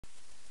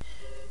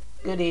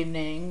Good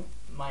evening.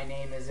 My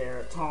name is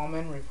Eric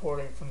Tallman,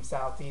 reporting from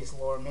southeast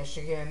Lower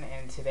Michigan,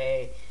 and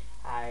today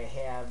I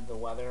have the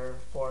weather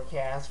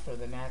forecast for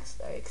the next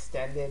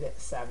extended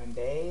 7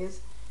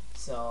 days.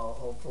 So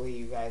hopefully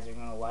you guys are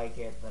going to like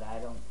it, but I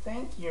don't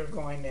think you're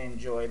going to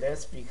enjoy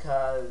this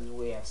because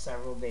we have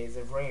several days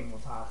of rain. We'll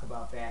talk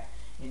about that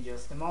in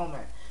just a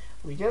moment.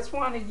 We just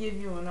want to give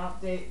you an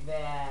update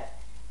that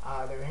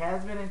there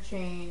has been a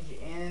change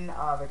in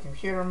the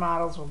computer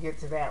models. We'll get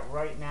to that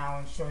right now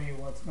and show you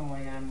what's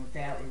going on with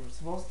that. We were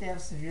supposed to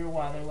have severe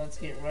weather. Let's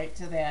get right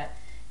to that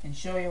and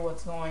show you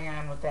what's going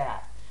on with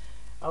that.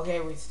 Okay,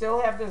 we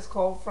still have this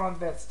cold front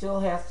that still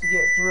has to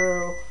get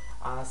through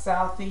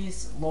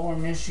southeast Lower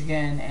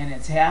Michigan, and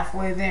it's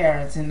halfway there.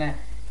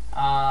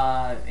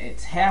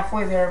 It's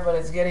halfway there, but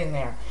it's getting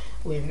there.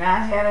 We've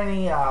not had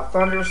any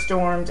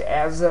thunderstorms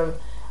as of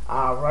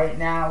right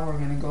now. We're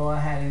going to go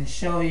ahead and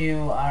show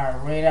you our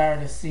radar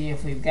to see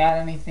if we've got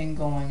anything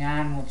going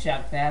on. We'll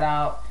check that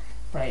out.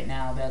 Right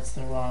now, that's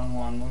the wrong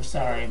one. We're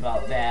sorry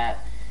about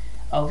that.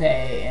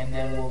 Okay, and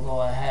then we'll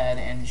go ahead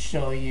and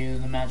show you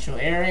the metro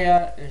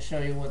area to show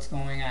you what's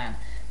going on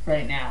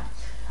right now.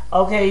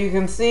 Okay, you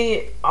can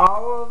see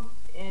all of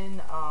in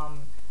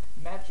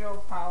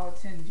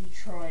metropolitan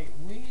Detroit,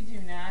 we do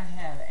not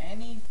have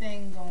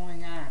anything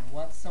going on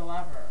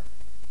whatsoever.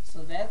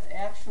 So that's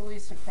actually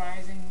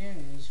surprising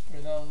news for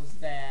those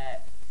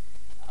that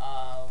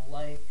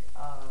like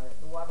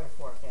the weather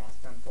forecast,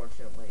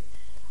 unfortunately.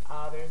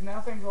 There's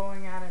nothing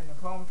going on in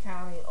Macomb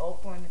County,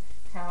 Oakland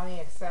County,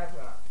 etc.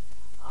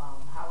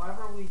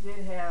 However, we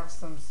did have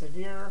some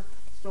severe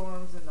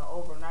storms in the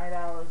overnight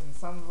hours, and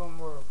some of them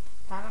were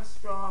kind of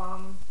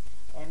strong,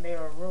 and they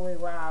were really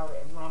loud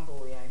and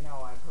rumbly. I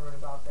know, I've heard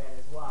about that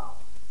as well.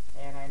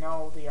 And I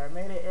know the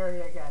Armada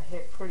area got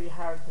hit pretty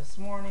hard this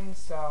morning,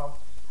 so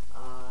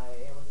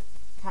it was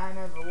kind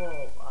of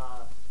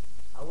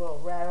a little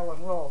rattle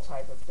and roll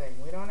type of thing.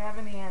 We don't have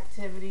any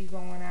activity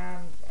going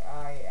on.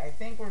 I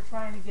think we're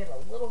trying to get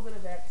a little bit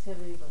of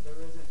activity, but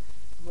there isn't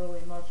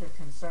really much of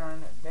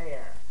concern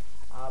there.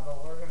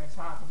 But we're going to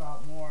talk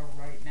about more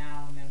right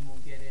now, and then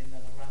we'll get into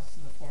the rest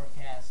of the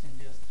forecast in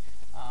just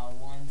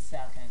 1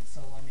 second. So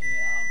let me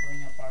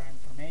bring up our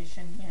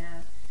information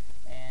here,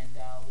 and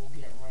we'll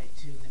get right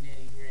to the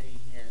nitty-gritty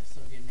here. So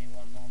give me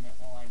 1 moment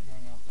while I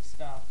bring up the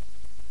stuff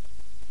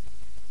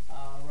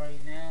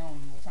right now,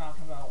 and we'll talk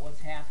about what's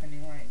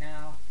happening right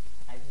now.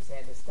 I just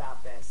had to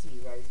stop that so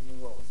you guys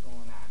knew what was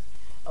going on.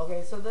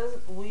 Okay, so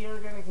we are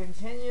going to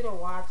continue to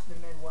watch the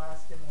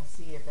Midwest, and we'll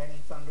see if any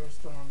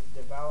thunderstorms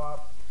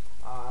develop.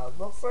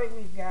 Looks like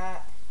we've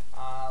got,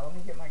 let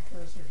me get my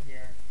cursor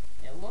here.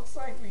 It looks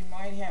like we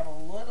might have a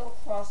little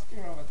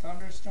cluster of a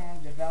thunderstorm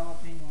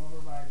developing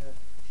over by the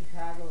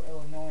Chicago,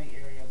 Illinois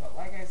area. But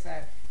like I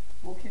said,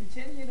 we'll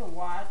continue to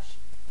watch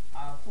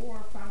for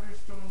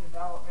thunderstorm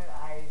development.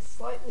 I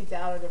slightly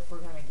doubt if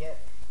we're going to get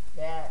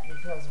that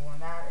because we're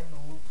not in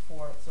the loop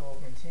for it, so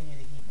we'll continue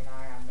to keep an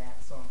eye on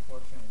that. So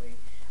unfortunately,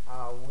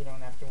 we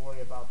don't have to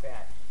worry about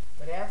that.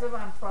 But as of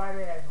on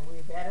Friday, I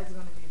believe that is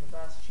going to be the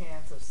best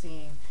chance of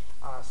seeing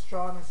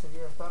strong and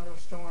severe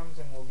thunderstorms,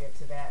 and we'll get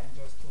to that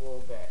in just a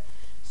little bit.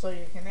 So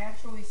you can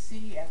actually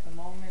see at the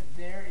moment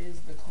there is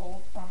the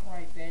cold front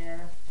right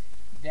there.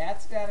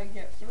 That's got to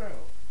get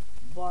through.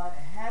 But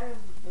ahead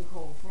of the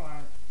cold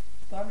front,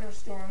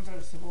 thunderstorms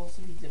are supposed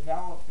to be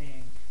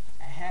developing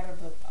ahead of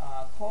the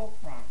cold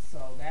front. So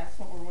that's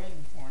what we're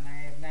waiting for, and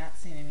I have not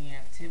seen any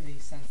activity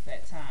since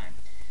that time.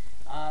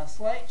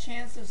 Slight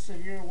chance of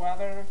severe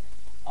weather.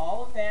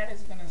 All of that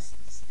is going to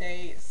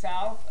stay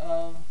south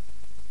of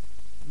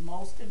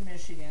most of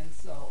Michigan,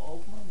 so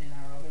Oakland and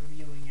our other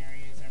viewing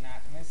areas are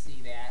not going to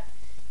see that.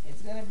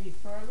 It's going to be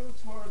further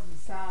towards the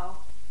south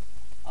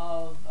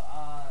of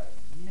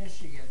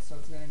Michigan, so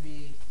it's going to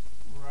be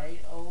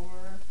right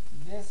over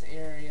this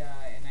area,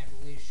 and I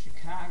believe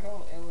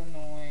Chicago,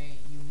 Illinois,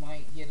 you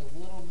might get a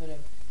little bit of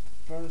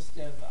burst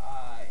of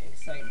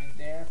excitement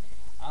there.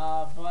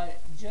 But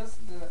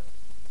just the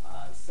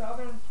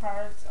southern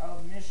parts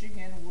of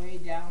Michigan way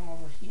down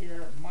over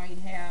here might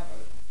have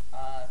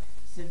a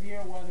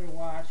severe weather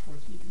watch. We're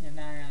keeping an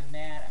eye on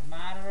that. A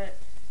moderate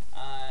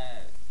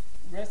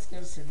risk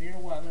of severe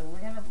weather. We're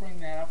going to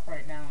bring that up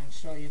right now and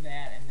show you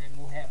that, and then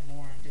we'll have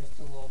more in just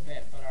a little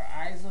bit. But our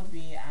eyes will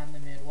be on the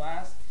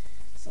Midwest.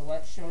 So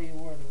let's show you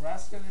where the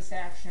rest of this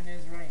action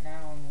is right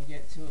now, and we'll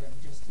get to it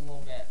in just a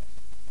little bit.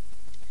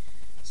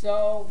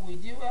 So we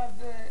do have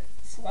the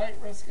slight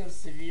risk of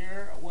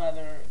severe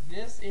weather.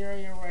 This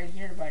area right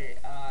here by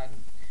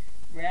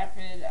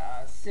Rapid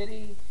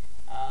City,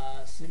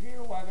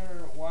 severe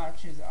weather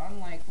watch is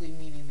unlikely,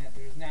 meaning that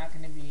there's not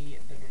going to be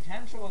the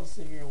potential of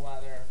severe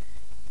weather.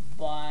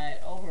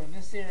 But over in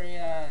this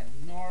area,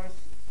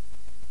 North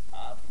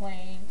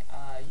Plain,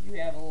 you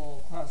have a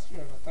little cluster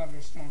of a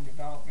thunderstorm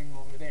developing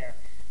over there.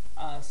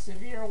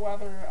 Severe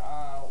weather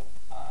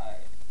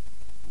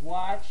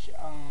watch,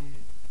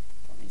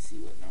 let me see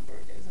what number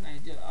it is, and I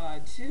did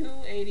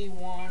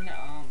 281,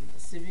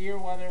 severe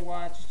weather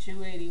watch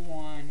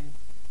 281,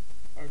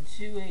 or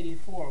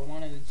 284,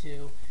 one of the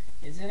two.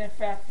 is in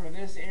effect for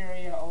this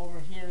area over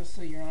here,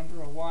 so you're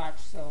under a watch.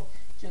 So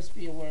just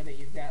be aware that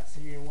you've got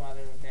severe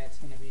weather that's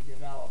going to be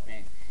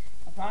developing.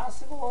 A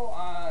possible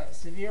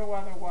severe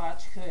weather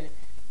watch could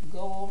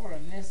go over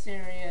in this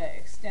area,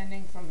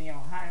 extending from the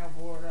Ohio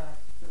border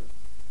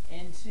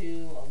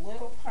into a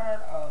little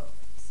part of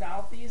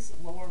southeast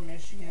lower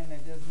Michigan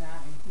that does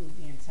not include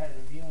the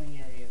entire viewing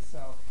area.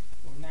 So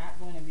we're not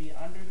going to be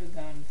under the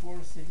gun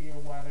for severe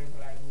weather,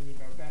 but I believe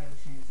our better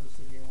chance of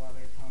severe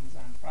weather comes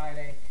on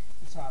Friday.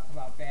 We'll talk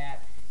about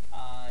that,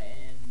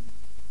 and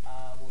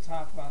we'll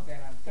talk about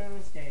that on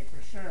Thursday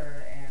for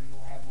sure, and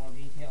we'll have more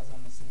details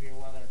on the severe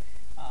weather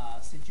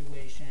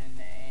situation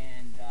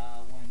and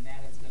when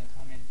that is going to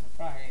come in for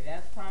Friday.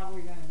 That's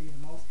probably going to be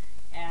the most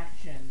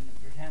action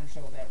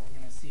potential that we're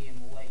going to see, and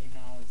we'll let you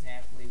know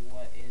exactly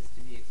what is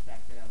to be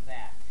expected of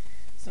that.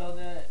 So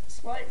the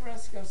slight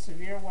risk of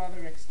severe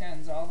weather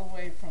extends all the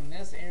way from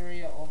this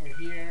area over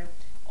here,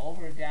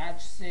 over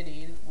Dodge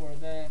City, where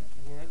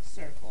it's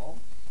circled,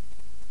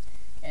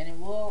 and it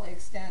will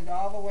extend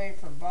all the way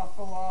from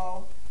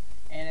Buffalo,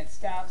 and it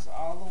stops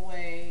all the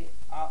way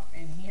up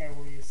in here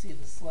where you see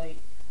the slight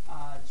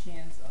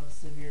chance of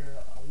severe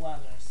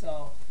weather.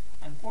 So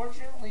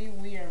unfortunately,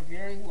 we are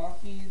very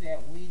lucky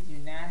that we do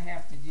not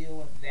have to deal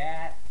with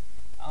that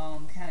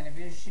kind of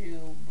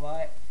issue,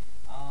 but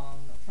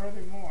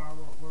furthermore,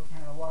 we're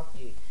kind of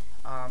lucky.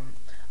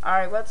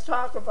 Alright, let's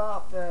talk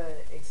about the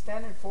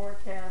extended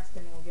forecast,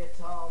 and we'll get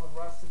to all the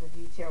rest of the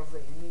details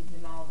that you need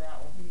to know. That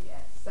will be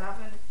at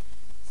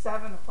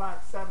 7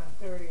 o'clock,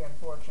 7:30,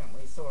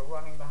 unfortunately, so we're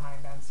running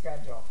behind on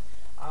schedule.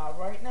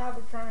 Right now,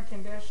 the current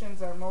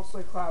conditions are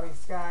mostly cloudy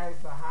skies.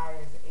 The high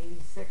is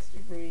 86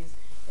 degrees.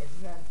 It's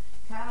been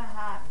kind of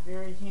hot and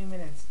very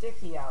humid and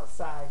sticky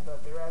outside,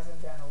 but there hasn't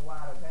been a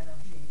lot of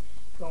energy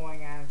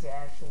going on to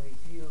actually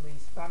fuel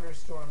these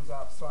thunderstorms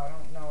up, so I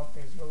don't know if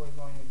there's really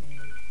going to be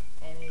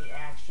any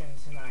action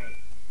tonight.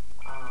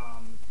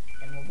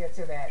 And we'll get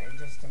to that in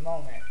just a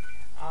moment.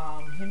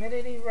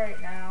 Humidity right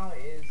now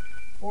is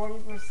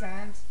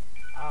 40%.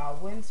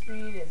 Wind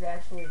speed is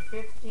actually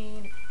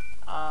 15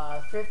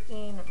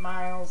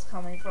 miles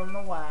coming from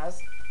the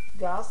west.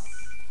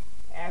 Gusts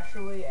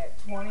actually at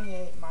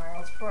 28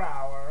 miles per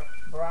hour.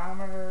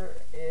 Barometer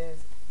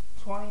is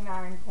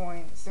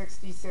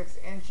 29.66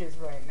 inches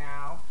right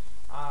now.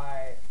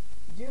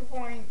 Dew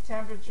point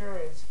temperature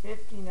is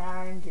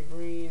 59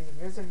 degrees.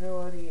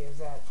 Visibility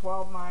is at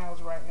 12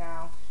 miles right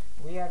now.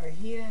 We have a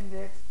heat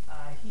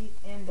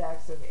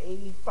index of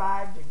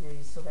 85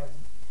 degrees, so that's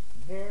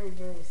very,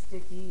 very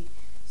sticky.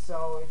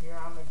 So if you're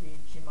on the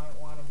beach, you might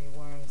want to be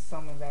wearing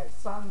some of that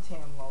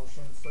suntan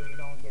lotion so you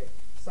don't get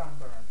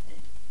sunburned.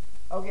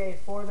 Okay,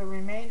 for the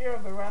remainder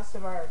of the rest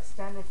of our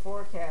extended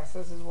forecast,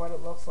 this is what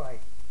it looks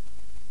like.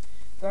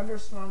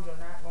 Thunderstorms are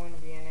not going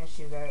to be an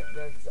issue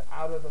that's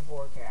out of the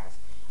forecast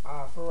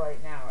for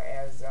right now,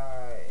 as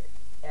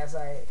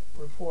I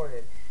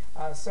reported.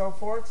 So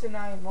for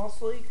tonight,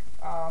 mostly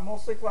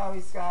cloudy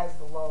skies,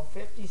 the low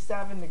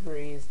 57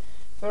 degrees.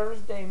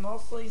 Thursday,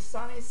 mostly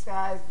sunny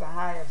skies, the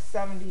high of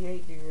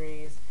 78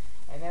 degrees.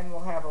 And then we'll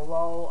have a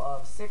low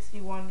of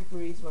 61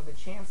 degrees with a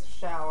chance of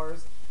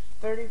showers,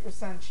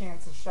 30%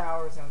 chance of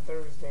showers on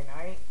Thursday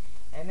night.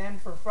 And then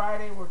for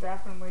Friday, we're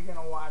definitely going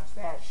to watch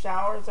that.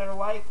 Showers are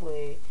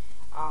likely,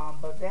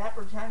 but that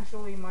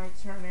potentially might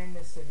turn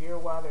into severe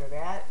weather.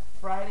 That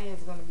Friday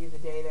is going to be the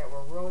day that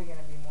we're really going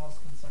to be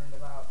most concerned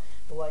about.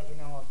 We'll let you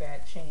know if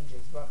that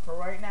changes. But for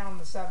right now, on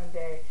the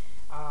 7-day,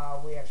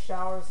 we have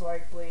showers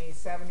likely,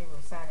 70%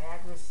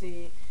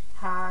 accuracy.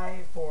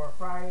 High for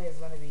Friday is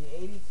going to be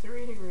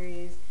 83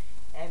 degrees.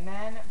 And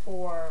then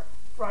for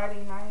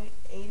Friday night,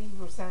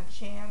 80%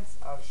 chance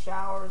of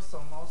showers,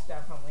 so most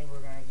definitely we're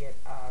going to get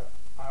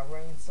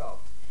rain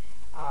soaked.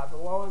 The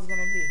low is going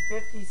to be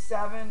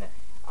 57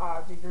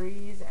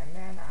 degrees, and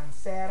then on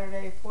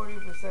Saturday,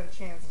 40%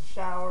 chance of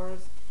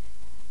showers,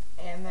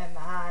 and then the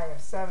high of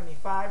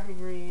 75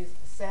 degrees.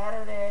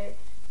 Saturday,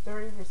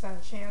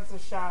 30% chance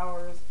of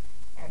showers,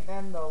 and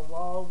then the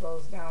low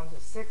goes down to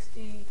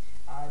 60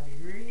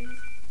 degrees,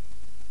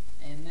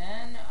 and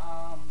then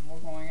we're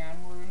going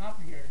onward and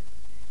up here.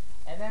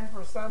 And then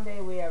for Sunday,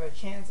 we have a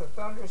chance of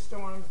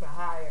thunderstorms, the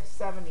high of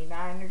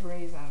 79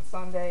 degrees on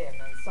Sunday, and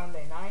then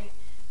Sunday night,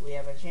 we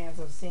have a chance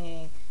of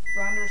seeing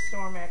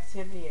thunderstorm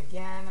activity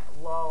again,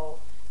 low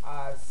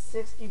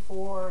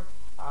 64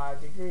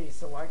 degrees.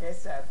 So like I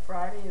said,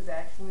 Friday is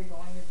actually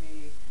going to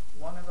be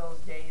one of those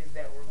days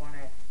that we're going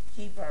to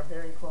keep our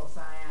very close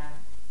eye on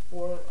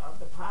for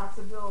the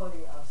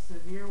possibility of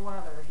severe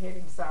weather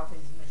hitting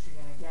southeast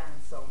Michigan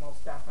again. So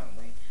most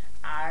definitely,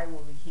 I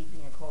will be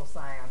keeping a close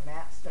eye on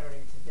that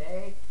starting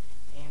today,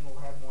 and we'll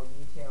have more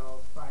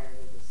details prior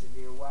to the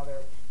severe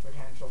weather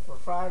potential for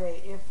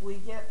Friday if we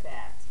get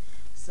that.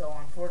 So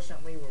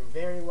unfortunately, we're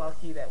very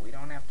lucky that we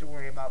don't have to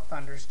worry about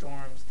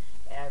thunderstorms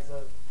as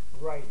of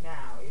right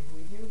now. If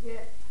we do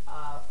get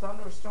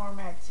thunderstorm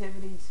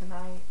activity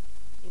tonight,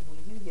 if we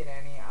do get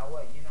any, I'll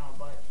let you know.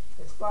 But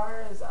as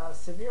far as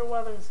severe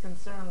weather is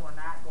concerned, we're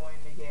not going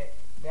to get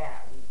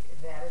that.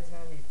 That is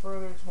going to be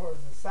further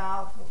towards the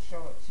south. We'll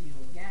show it to you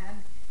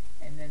again.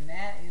 And then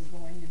that is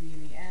going to be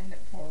the end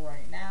for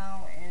right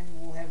now, and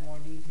we'll have more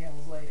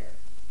details later.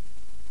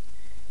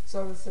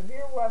 So the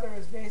severe weather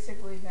is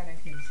basically going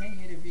to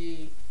continue to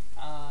be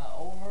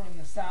over in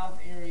the south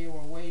area.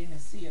 We're waiting to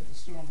see if the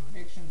Storm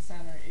Prediction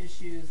Center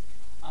issues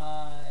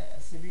a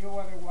severe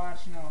weather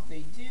watch. Now, if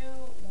they do,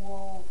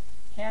 we'll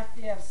have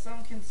to have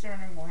some concern,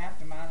 and we'll have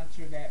to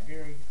monitor that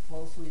very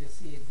closely to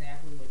see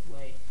exactly which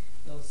way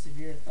those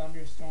severe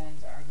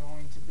thunderstorms are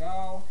going to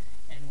go,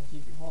 and we'll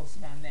keep you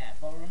posted on that.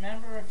 But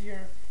remember, if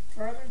you're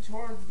further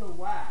towards the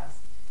west,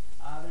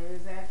 there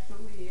is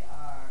actually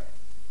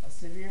a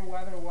severe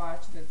weather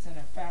watch that's in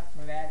effect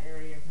for that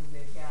area because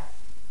they've got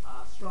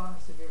strong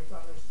severe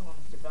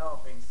thunderstorms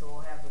developing. So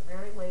we'll have the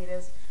very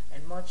latest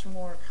and much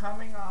more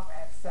coming up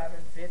at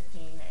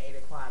 7:15, 8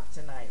 o'clock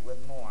tonight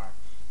with more.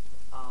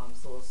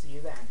 So we'll see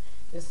you then.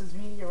 This is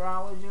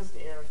meteorologist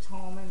Eric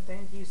Tolman.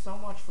 Thank you so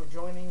much for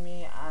joining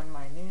me on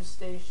my news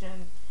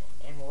station,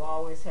 and we'll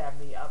always have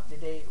the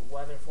up-to-date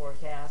weather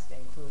forecast,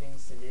 including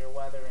severe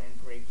weather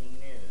and breaking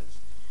news.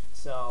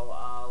 So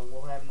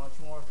we'll have much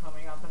more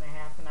coming up in a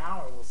half an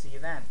hour. We'll see you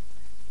then.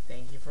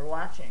 Thank you for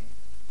watching,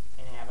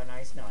 and have a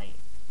nice night.